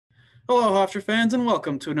Hello, Hofstra fans, and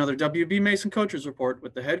welcome to another WB Mason Coaches Report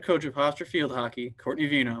with the head coach of Hofstra Field Hockey, Courtney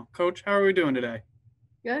Veinotte. Coach, how are we doing today?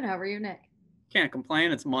 Good. How are you, Nick? Can't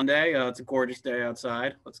complain. It's Monday. It's a gorgeous day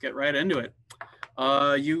outside. Let's get right into it.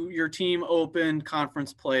 Your team opened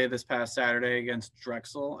conference play this past Saturday against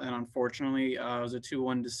Drexel, and unfortunately, it was a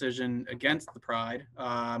 2-1 decision against the Pride.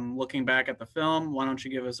 Looking back at the film, why don't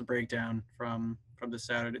you give us a breakdown from this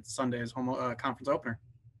Sunday's home conference opener?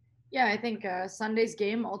 Yeah, I think Sunday's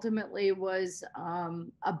game ultimately was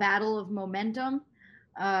a battle of momentum.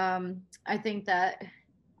 I think that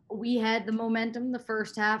we had the momentum the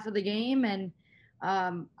first half of the game and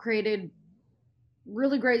created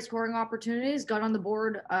really great scoring opportunities. Got on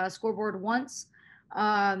the scoreboard once.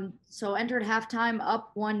 So entered halftime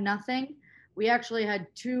up 1-0. We actually had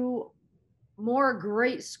two more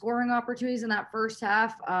great scoring opportunities in that first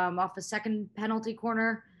half off a second penalty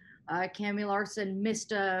corner. Cami Larson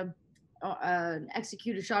missed an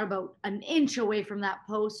executed shot about an inch away from that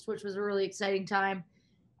post, which was a really exciting time.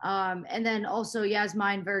 And then also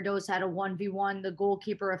Yasmine Verdos had a 1v1, the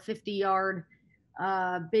goalkeeper, a 50-yard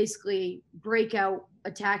basically breakout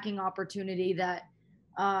attacking opportunity that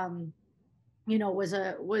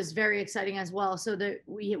was very exciting as well. So that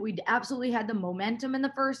we absolutely had the momentum in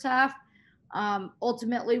the first half.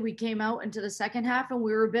 Ultimately, we came out into the second half and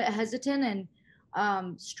we were a bit hesitant and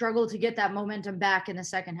struggled to get that momentum back in the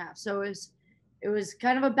second half. So it was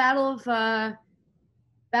kind of a battle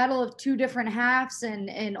of two different halves,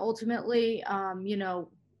 and ultimately,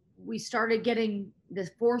 we started getting the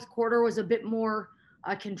fourth quarter was a bit more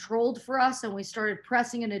controlled for us, and we started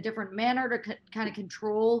pressing in a different manner to kind of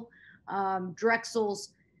control Drexel's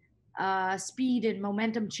speed and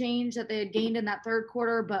momentum change that they had gained in that third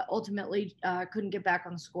quarter, but ultimately couldn't get back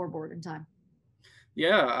on the scoreboard in time.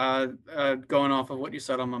 Yeah, going off of what you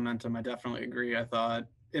said on momentum, I definitely agree. I thought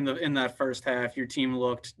in that first half, your team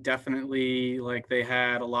looked definitely like they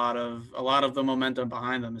had a lot of the momentum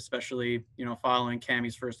behind them, especially following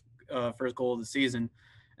Cammie's first goal of the season,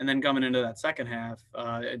 and then coming into that second half,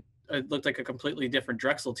 it looked like a completely different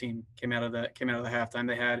Drexel team came out of the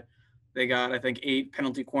halftime. They got I think 8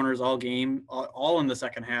 penalty corners all game, all in the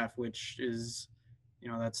second half, which is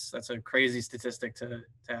that's a crazy statistic to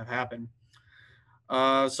have happen.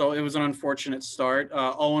 So it was an unfortunate start.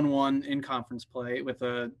 0-1 in conference play with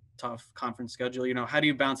a tough conference schedule. How do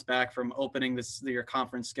you bounce back from opening your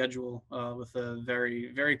conference schedule with a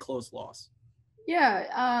very, very close loss?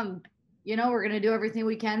 Yeah, we're gonna do everything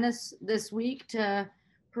we can this week to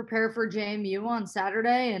prepare for JMU on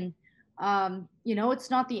Saturday, and it's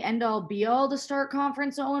not the end all be all to start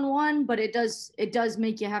conference 0-1, but it does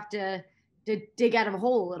make you have to dig out of a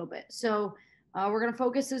hole a little bit. So we're going to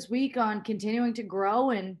focus this week on continuing to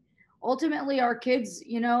grow, and ultimately our kids,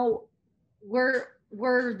 we're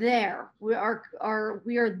there. We are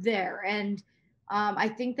there, and I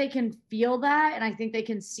think they can feel that, and I think they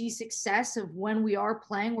can see success of when we are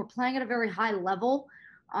playing. We're playing at a very high level,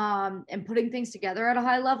 and putting things together at a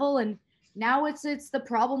high level, and now it's the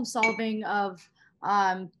problem solving of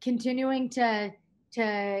continuing to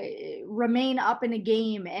remain up in a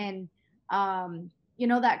game, and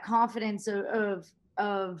that confidence of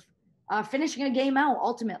finishing a game out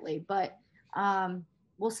ultimately. But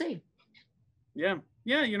we'll see. Yeah,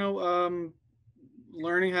 yeah.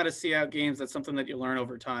 Learning how to see out games, that's something that you learn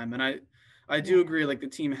over time, and I do agree. Like the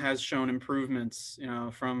team has shown improvements,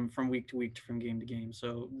 from week to week, from game to game.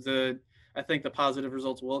 So I think the positive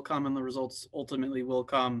results will come, and the results ultimately will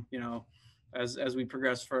come, as we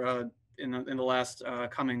progress in the last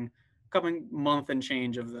coming month and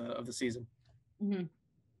change of the season. Mm-hmm.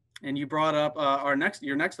 And you brought up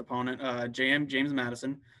your next opponent, James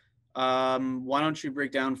Madison. Why don't you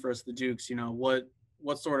break down for us the Dukes?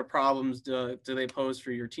 What sort of problems do they pose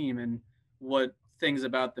for your team, and what things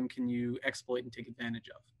about them can you exploit and take advantage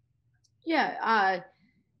of? Yeah,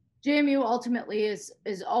 JMU ultimately is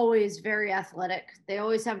always very athletic. They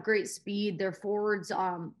always have great speed. Their forwards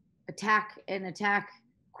attack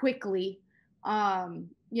quickly.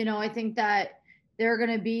 I think that they're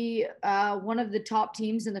going to be one of the top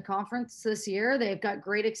teams in the conference this year. They've got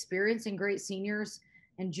great experience and great seniors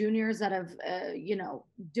and juniors that have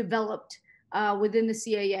developed within the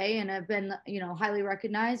CAA and have been highly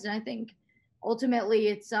recognized. And I think ultimately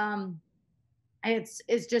it's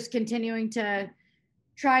just continuing to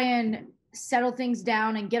try and settle things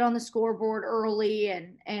down and get on the scoreboard early,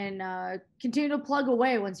 and continue to plug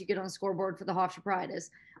away once you get on the scoreboard for the Hofstra Pride.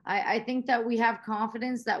 I think that we have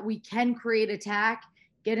confidence that we can create attack,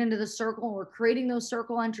 get into the circle. We're creating those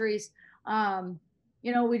circle entries.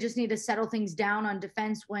 We just need to settle things down on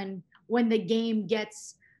defense when the game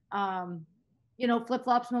gets flip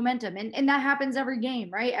flops momentum. And that happens every game,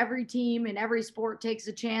 right? Every team in every sport takes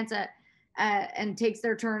a chance at and takes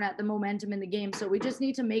their turn at the momentum in the game. So we just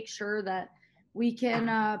need to make sure that we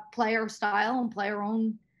can play our style and play our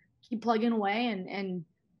own, keep plugging away and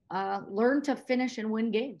learn to finish and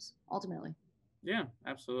win games ultimately. Yeah,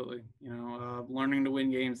 absolutely. Learning to win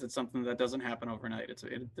games, that's something that doesn't happen overnight.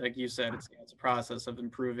 Like you said, it's a process of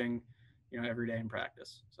improving, every day in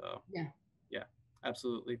practice. So Yeah. yeah,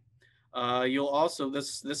 absolutely. You'll also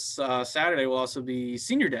this Saturday will also be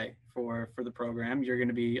Senior Day for the program. You're going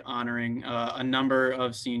to be honoring a number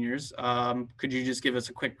of seniors. Could you just give us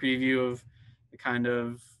a quick preview of the kind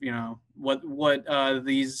of what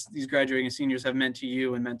these graduating seniors have meant to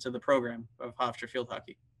you and meant to the program of Hofstra Field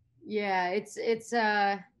Hockey? Yeah, it's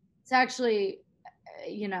actually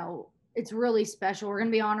it's really special. We're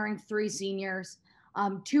going to be honoring three seniors.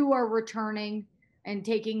 Two are returning and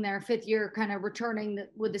taking their fifth year, kind of returning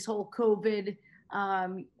with this whole COVID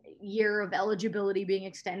um, year of eligibility being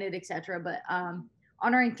extended, etc. But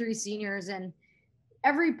honoring three seniors, and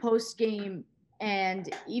every post game,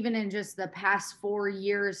 and even in just the past 4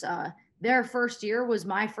 years, their first year was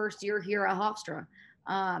my first year here at Hofstra.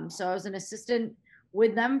 So I was an assistant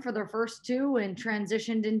with them for their first two and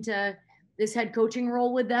transitioned into this head coaching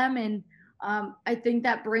role with them. And I think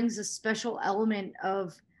that brings a special element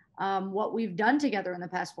of what we've done together in the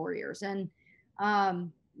past 4 years. And,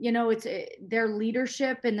 it's their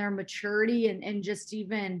leadership and their maturity and just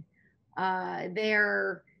even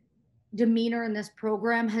their demeanor in this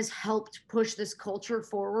program has helped push this culture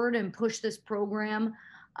forward and push this program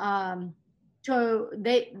to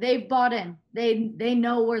they've bought in. They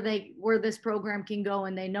know where this program can go,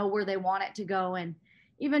 and they know where they want it to go. And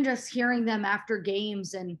even just hearing them after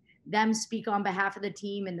games and them speak on behalf of the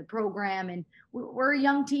team and the program, and we're a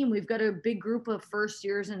young team. We've got a big group of first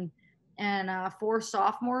years and four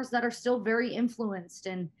sophomores that are still very influenced.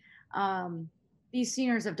 And these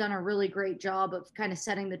seniors have done a really great job of kind of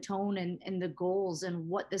setting the tone and the goals and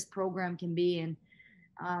what this program can be. And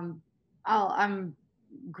um, I'm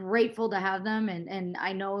grateful to have them. And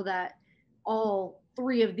I know that all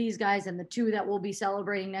three of these guys and the two that we'll be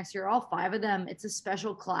celebrating next year, all five of them, it's a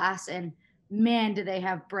special class. And man, do they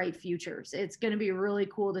have bright futures. It's going to be really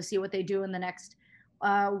cool to see what they do in the next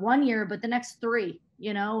 1 year, but the next three,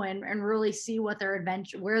 and really see what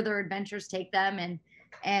where their adventures take them,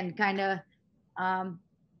 and kind of um,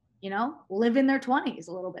 live in their 20s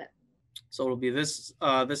a little bit. So it'll be this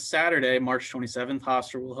Saturday, March 27th.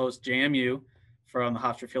 Hofstra will host JMU from the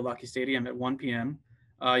Hofstra Field Hockey Stadium at 1 p.m.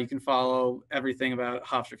 You can follow everything about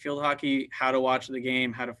Hofstra Field Hockey, how to watch the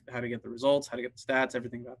game, how to get the results, how to get the stats,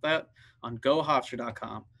 everything about that on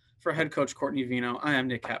gohofstra.com. For head coach Courtney Veinotte, I am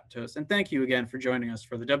Nick Capitos, and thank you again for joining us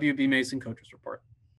for the WB Mason Coaches Report.